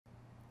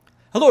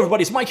Hello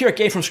everybody, it's Mike here at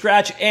Game From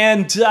Scratch,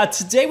 and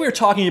today we're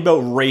talking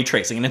about ray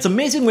tracing, and it's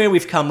amazing where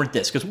we've come with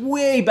this, because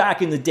way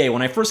back in the day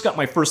when I first got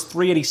my first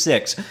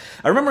 386,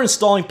 I remember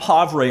installing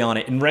Pavray on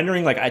it and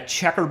rendering like a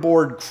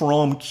checkerboard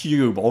chrome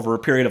cube over a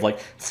period of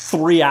like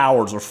 3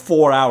 hours or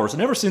 4 hours,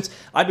 and ever since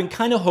I've been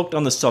kind of hooked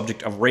on the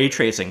subject of ray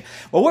tracing.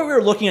 Well, what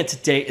we're looking at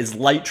today is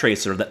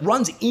Lighttracer that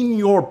runs in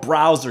your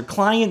browser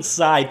client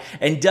side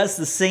and does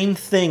the same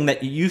thing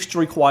that you used to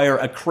require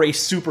a Cray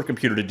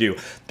supercomputer to do.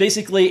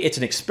 Basically, it's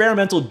an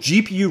experimental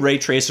GPU ray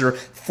tracer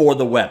for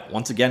the web.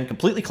 Once again,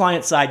 completely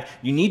client-side.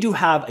 You need to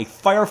have a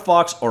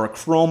Firefox or a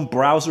Chrome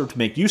browser to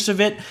make use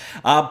of it.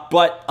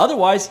 But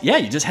otherwise, yeah,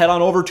 you just head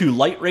on over to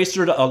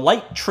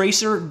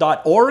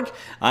lighttracer.org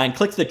and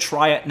click the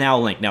Try It Now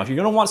link. Now, if you're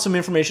going to want some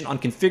information on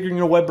configuring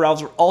your web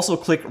browser, also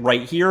click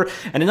right here.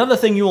 And another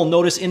thing you will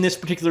notice in this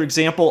particular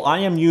example, I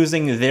am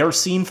using their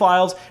scene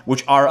files,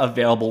 which are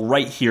available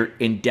right here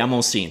in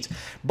demo scenes.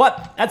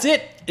 But that's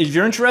it. If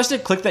you're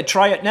interested, click that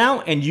Try It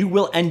Now, and you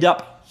will end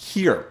up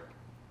here.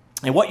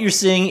 And what you're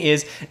seeing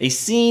is a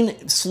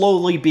scene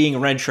slowly being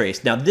ray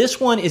traced. Now this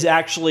one is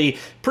actually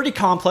pretty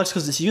complex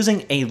because it's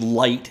using a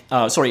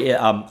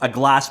a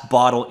glass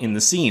bottle in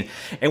the scene.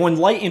 And when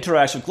light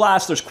interacts with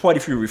glass, there's quite a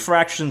few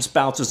refractions,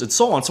 bounces, and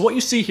so on. So what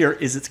you see here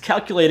is it's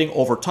calculating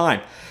over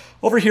time.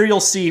 Over here you'll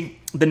see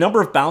the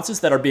number of bounces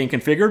that are being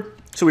configured.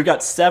 So we've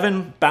got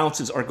 7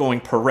 bounces are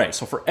going per ray.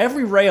 So for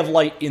every ray of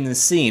light in the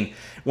scene,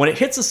 when it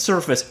hits a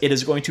surface, it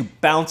is going to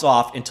bounce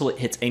off until it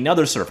hits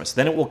another surface.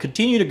 Then it will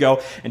continue to go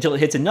until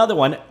it hits another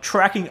one,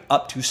 tracking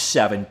up to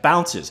 7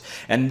 bounces.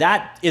 And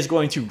that is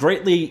going to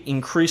greatly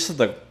increase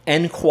the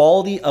end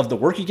quality of the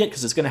work you get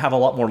because it's going to have a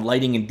lot more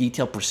lighting and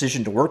detail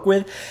precision to work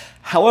with.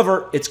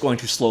 However, it's going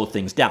to slow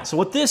things down. So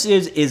what this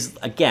is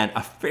again,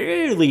 a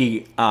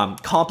fairly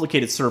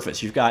complicated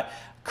surface. You've got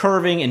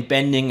curving and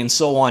bending and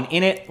so on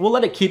in it. We'll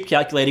let it keep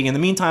calculating. In the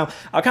meantime,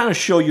 I'll kind of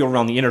show you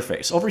around the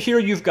interface. Over here,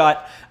 you've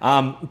got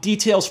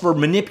details for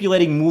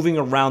manipulating, moving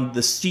around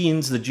the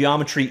scenes, the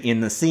geometry in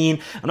the scene.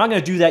 I'm not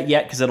going to do that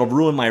yet because it'll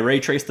ruin my ray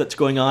trace that's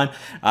going on.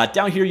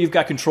 Down here, you've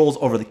got controls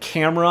over the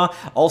camera.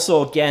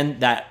 Also, again,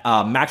 that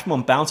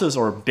maximum bounces,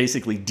 or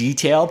basically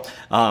detail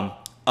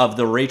of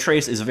the ray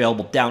trace, is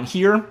available down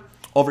here.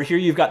 Over here,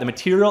 you've got the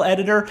material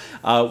editor,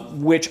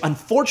 which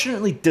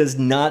unfortunately does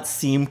not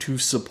seem to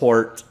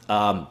support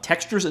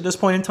textures at this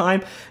point in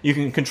time. You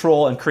can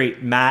control and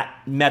create matte,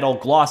 metal,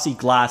 glossy,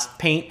 glass,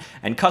 paint,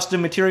 and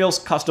custom materials.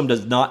 Custom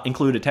does not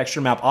include a texture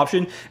map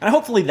option, and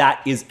hopefully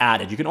that is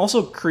added. You can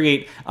also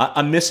create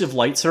emissive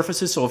light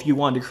surfaces, so if you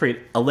wanted to create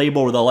a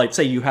label with a light,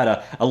 say you had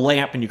a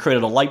lamp and you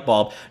created a light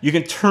bulb, you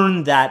can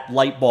turn that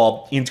light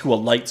bulb into a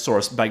light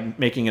source by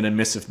making an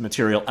emissive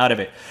material out of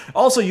it.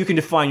 Also, you can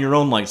define your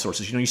own light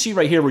sources. You know, you see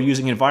right here we're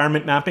using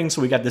environment mapping,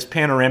 so we got this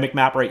panoramic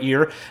map right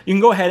here. You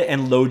can go ahead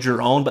and load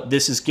your own, but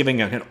this is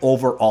giving an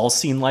overall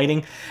scene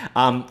lighting,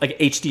 like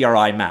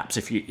HDRI maps,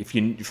 if you're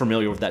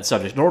familiar with that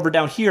subject. And over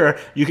down here,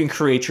 you can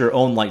create your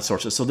own light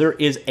sources. So there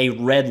is a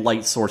red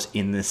light source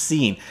in this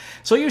scene.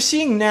 So you're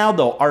seeing now,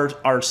 though,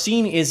 our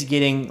scene is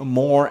getting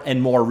more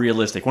and more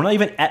realistic. We're not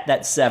even at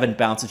that 7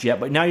 bounces yet,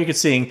 but now you're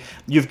seeing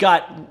you've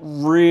got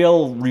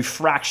real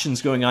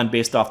refractions going on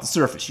based off the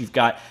surface. You've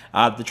got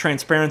the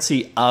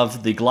transparency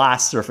of the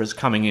glass surface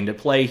coming into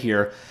play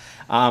here.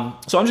 So I'm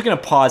just going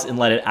to pause and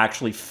let it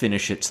actually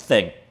finish its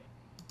thing.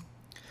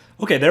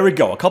 Okay, there we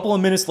go. A couple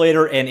of minutes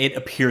later, and it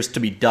appears to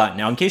be done.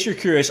 Now, in case you're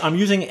curious, I'm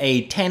using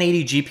a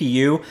 1080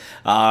 GPU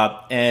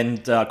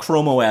and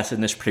Chrome OS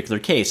in this particular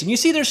case. And you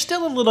see there's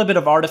still a little bit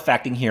of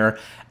artifacting here,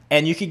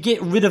 and you could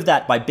get rid of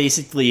that by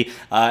basically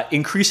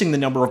increasing the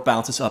number of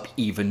bounces up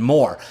even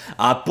more.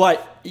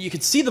 But you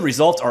can see the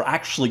results are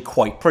actually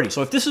quite pretty.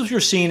 So if this is your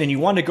scene and you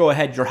want to go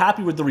ahead, you're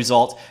happy with the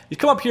results, you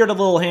come up here to the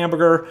little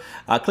hamburger,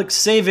 click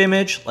Save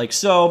Image, like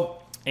so.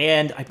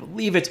 And I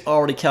believe it's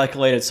already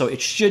calculated, so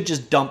it should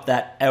just dump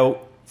that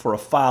out for a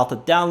file to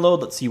download.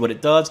 Let's see what it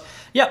does.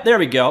 Yep, there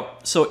we go.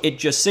 So it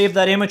just saved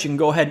that image. You can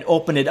go ahead and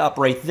open it up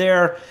right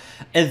there.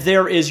 And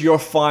there is your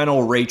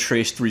final ray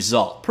traced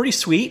result. Pretty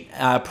sweet,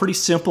 pretty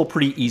simple,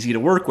 pretty easy to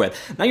work with.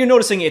 Now you're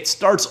noticing it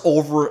starts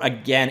over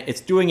again.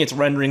 It's doing its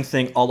rendering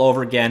thing all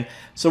over again.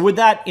 So with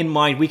that in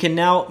mind, we can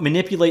now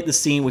manipulate the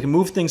scene. We can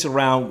move things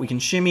around. We can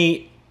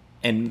shimmy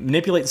and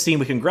manipulate the scene.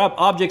 We can grab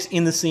objects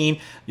in the scene.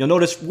 You'll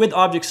notice with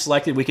objects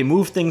selected, we can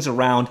move things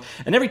around.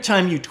 And every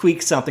time you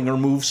tweak something or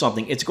move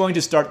something, it's going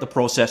to start the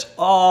process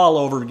all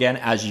over again,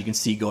 as you can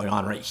see going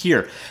on right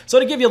here. So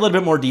to give you a little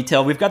bit more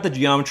detail, we've got the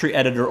geometry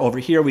editor over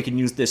here. We can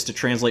use this to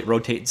translate,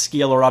 rotate, and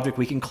scale our object.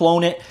 We can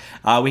clone it.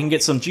 We can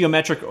get some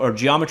geometric or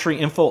geometry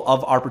info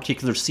of our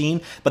particular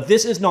scene, but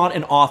this is not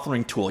an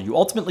authoring tool. You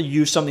ultimately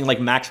use something like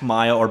Max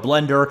Maya or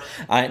Blender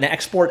and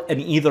export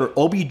in either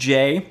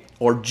OBJ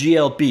or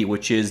GLB,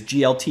 which is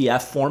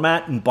GLTF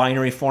format and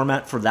binary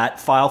format for that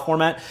file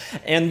format.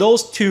 And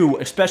those two,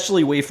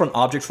 especially wavefront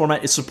object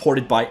format, is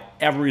supported by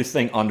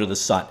everything under the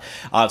sun.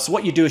 So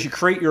what you do is you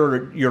create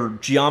your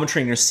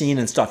geometry and your scene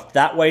and stuff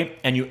that way,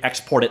 and you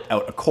export it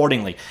out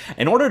accordingly.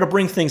 In order to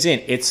bring things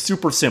in, it's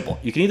super simple.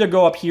 You can either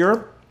go up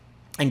here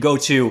and go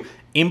to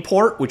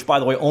import, which by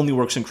the way only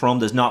works in Chrome,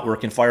 does not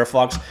work in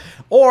Firefox.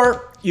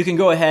 Or you can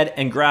go ahead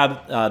and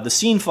grab the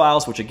scene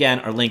files, which again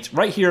are linked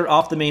right here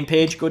off the main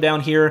page. Go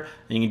down here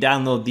and you can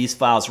download these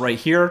files right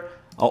here,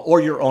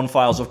 or your own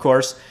files, of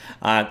course,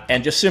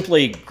 and just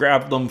simply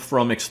grab them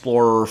from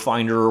Explorer or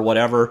Finder or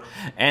whatever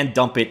and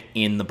dump it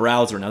in the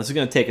browser. Now this is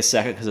going to take a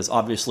second because it's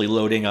obviously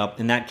loading up,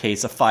 in that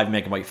case, a 5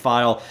 megabyte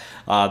file.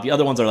 The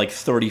other ones are like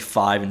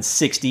 35 and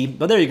 60,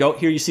 but there you go.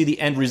 Here you see the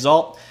end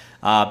result.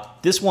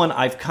 This one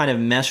I've kind of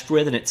messed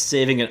with and it's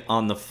saving it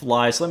on the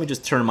fly. So let me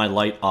just turn my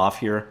light off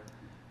here.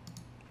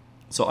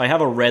 So I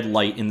have a red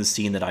light in the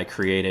scene that I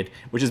created,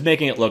 which is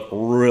making it look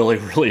really,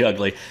 really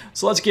ugly.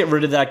 So let's get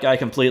rid of that guy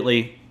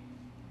completely.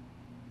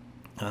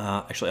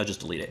 Actually, I'll just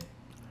delete it.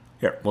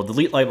 Here, we'll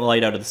delete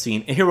light out of the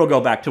scene. And here we'll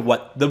go back to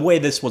the way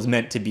this was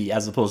meant to be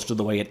as opposed to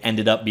the way it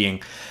ended up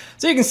being.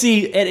 So you can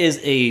see it is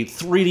a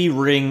 3D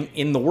ring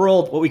in the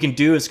world. What we can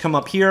do is come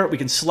up here. We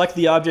can select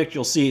the object.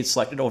 You'll see it's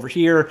selected over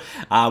here.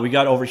 We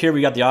got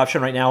the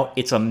option right now.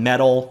 It's a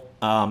metal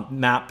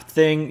map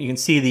thing. You can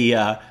see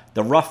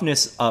the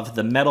roughness of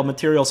the metal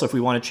material. So if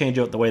we want to change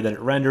out the way that it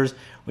renders,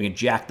 we can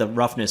jack the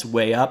roughness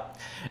way up,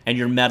 and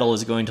your metal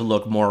is going to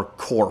look more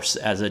coarse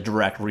as a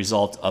direct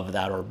result of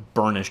that, or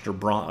burnished, or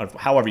bronze, or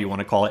however you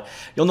want to call it.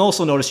 You'll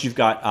also notice you've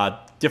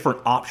got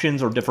different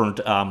options or different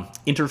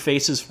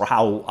interfaces for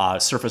how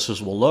surfaces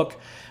will look.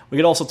 We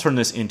could also turn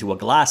this into a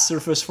glass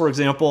surface, for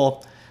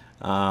example.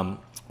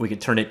 We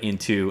could turn it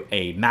into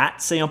a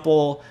matte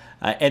sample.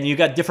 And you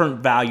got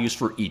different values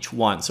for each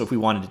one. So if we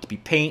wanted it to be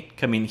paint,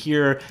 come in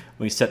here,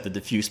 we set the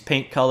diffuse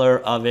paint color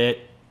of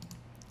it.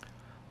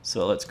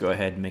 So let's go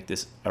ahead and make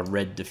this a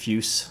red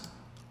diffuse.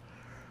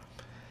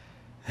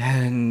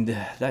 And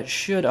that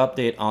should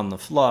update on the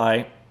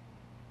fly.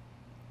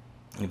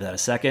 Give that a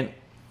second.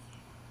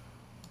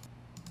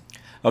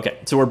 Okay,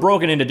 so we're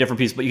broken into different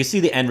pieces, but you can see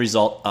the end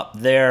result up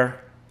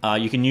there.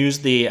 You can use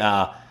the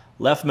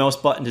left mouse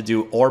button to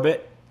do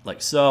orbit,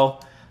 like so.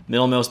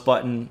 Middle mouse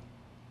button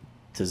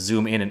to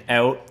zoom in and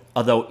out,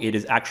 although it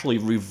is actually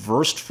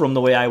reversed from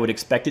the way I would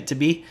expect it to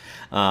be.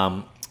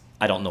 I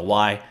don't know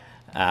why.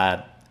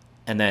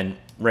 And then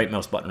right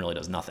mouse button really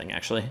does nothing,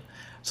 actually.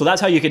 So that's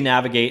how you can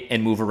navigate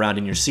and move around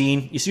in your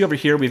scene. You see over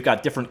here, we've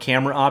got different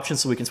camera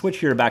options, so we can switch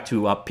here back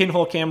to a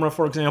pinhole camera,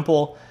 for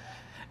example.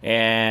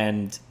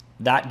 And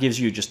that gives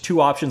you just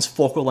two options,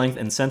 focal length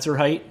and sensor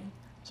height.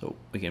 So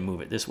we can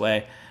move it this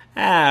way.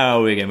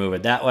 We can move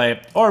it that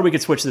way, or we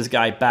could switch this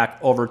guy back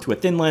over to a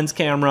thin lens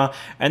camera,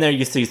 and there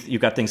you see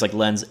you've got things like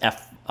lens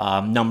f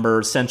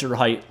number, sensor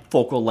height,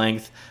 focal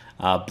length,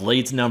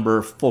 blades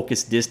number,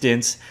 focus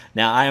distance.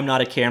 Now, I am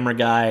not a camera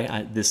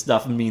guy. This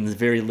stuff means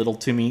very little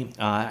to me.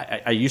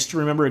 I used to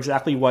remember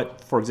exactly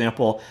what, for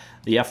example,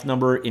 the f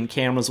number in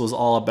cameras was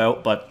all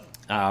about, but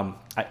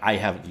I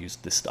haven't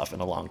used this stuff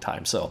in a long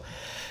time, so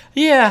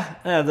yeah,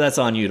 that's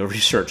on you to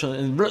research.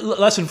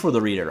 Lesson for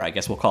the reader, I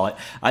guess we'll call it.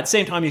 At the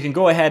same time, you can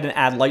go ahead and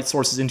add light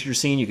sources into your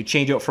scene. You can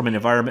change out from an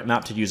environment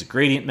map to use a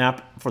gradient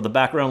map for the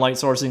background light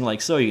sourcing, like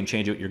so. You can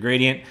change out your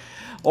gradient.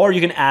 Or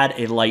you can add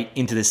a light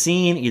into the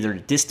scene, either a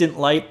distant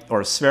light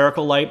or a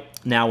spherical light.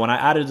 Now, when I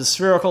added the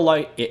spherical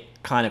light, it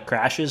kind of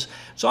crashes.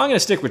 So I'm going to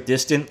stick with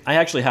distant. I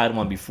actually had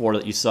one before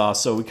that you saw.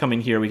 So we come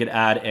in here, we could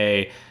add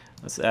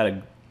let's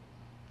add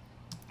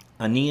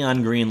a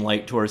neon green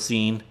light to our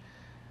scene.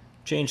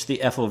 Change the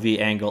FOV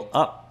angle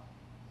up,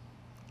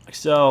 like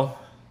so.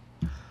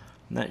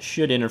 And that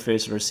should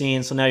interface with our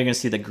scene. So now you're going to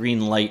see the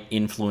green light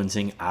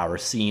influencing our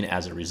scene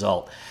as a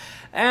result.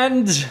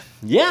 And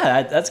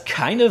yeah, that's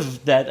kind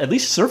of that, at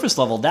least surface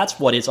level, that's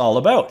what it's all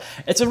about.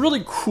 It's a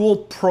really cool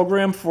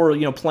program for,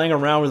 playing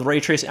around with ray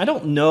tracing. I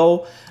don't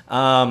know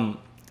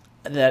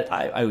that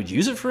I would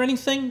use it for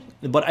anything,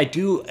 but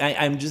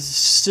I'm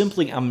just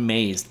simply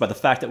amazed by the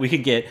fact that we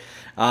could get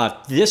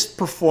this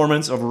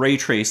performance of ray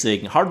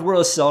tracing, hardware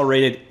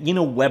accelerated in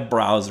a web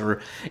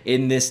browser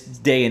in this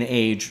day and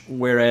age,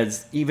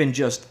 whereas even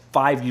just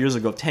 5 years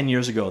ago, 10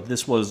 years ago,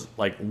 this was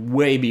like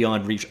way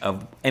beyond reach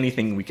of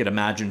anything we could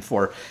imagine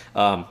for,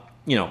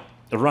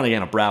 running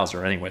in a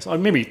browser anyway. So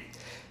maybe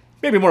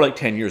more like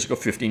 10 years ago,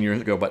 15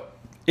 years ago, but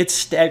it's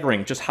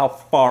staggering just how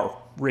far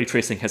ray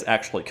tracing has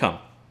actually come.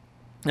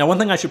 Now, one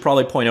thing I should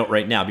probably point out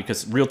right now,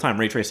 because real-time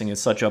ray tracing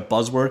is such a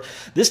buzzword,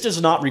 this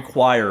does not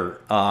require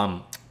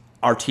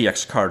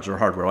RTX cards or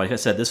hardware. Like I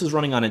said, this is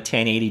running on a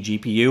 1080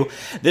 GPU.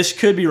 This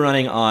could be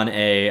running on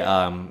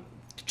a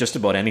just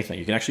about anything.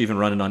 You can actually even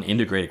run it on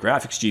integrated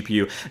graphics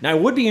GPU. Now, I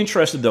would be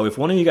interested, though, if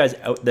one of you guys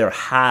out there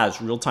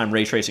has real-time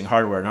ray tracing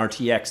hardware, an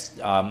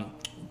RTX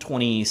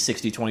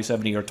 2060,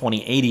 2070, or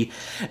 2080,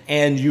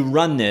 and you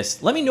run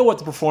this, let me know what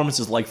the performance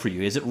is like for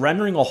you. Is it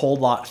rendering a whole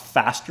lot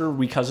faster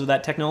because of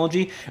that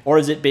technology, or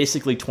is it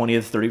basically 20 to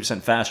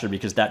 30% faster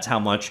because that's how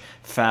much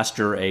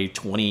faster a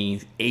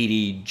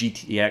 2080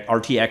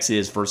 RTX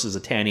is versus a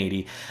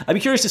 1080? I'd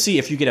be curious to see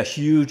if you get a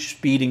huge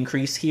speed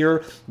increase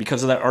here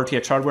because of that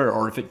RTX hardware,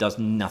 or if it does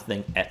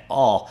nothing at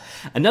all.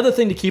 Another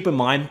thing to keep in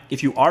mind,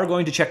 if you are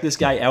going to check this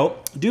guy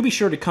out, do be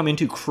sure to come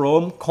into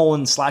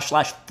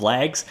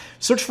Chrome://flags,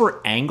 search for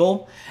angle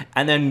angle,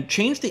 and then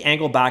change the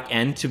angle back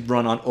end to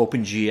run on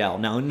OpenGL.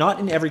 Now, not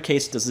in every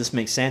case does this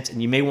make sense,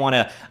 and you may want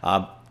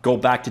to go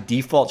back to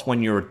defaults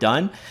when you're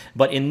done.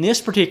 But in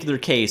this particular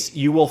case,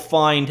 you will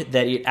find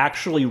that it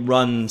actually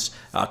runs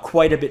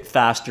quite a bit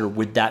faster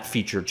with that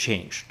feature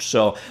changed.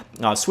 So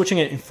switching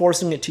it and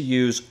forcing it to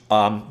use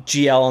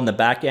GL on the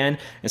back end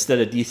instead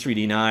of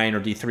D3D9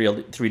 or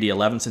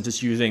D3D11, since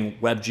it's using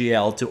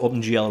WebGL to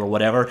OpenGL or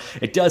whatever,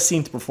 it does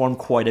seem to perform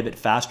quite a bit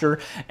faster.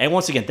 And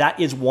once again, that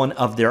is one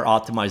of their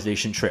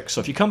optimization tricks. So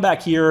if you come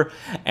back here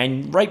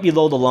and right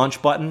below the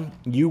launch button,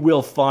 you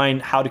will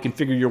find how to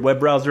configure your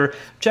web browser.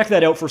 Check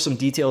that out for some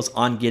details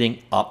on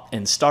getting up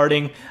and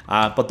starting,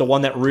 but the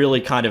one that really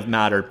kind of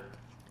mattered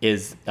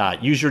is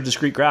use your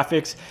discrete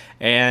graphics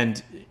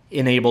and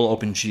enable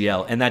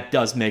OpenGL, and that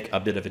does make a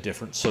bit of a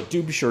difference. So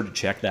do be sure to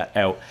check that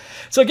out.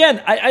 So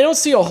again, I don't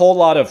see a whole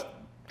lot of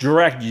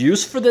direct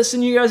use for this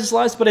in you guys'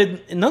 lives,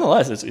 but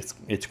nonetheless,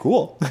 it's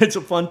cool. It's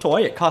a fun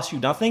toy. It costs you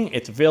nothing.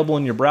 It's available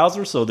in your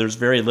browser, so there's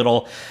very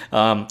little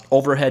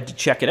overhead to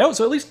check it out.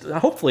 So at least,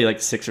 hopefully, like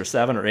 6 or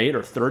 7 or 8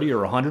 or 30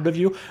 or 100 of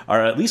you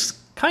are at least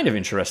kind of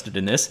interested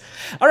in this.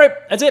 All right,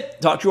 that's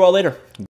it. Talk to you all later.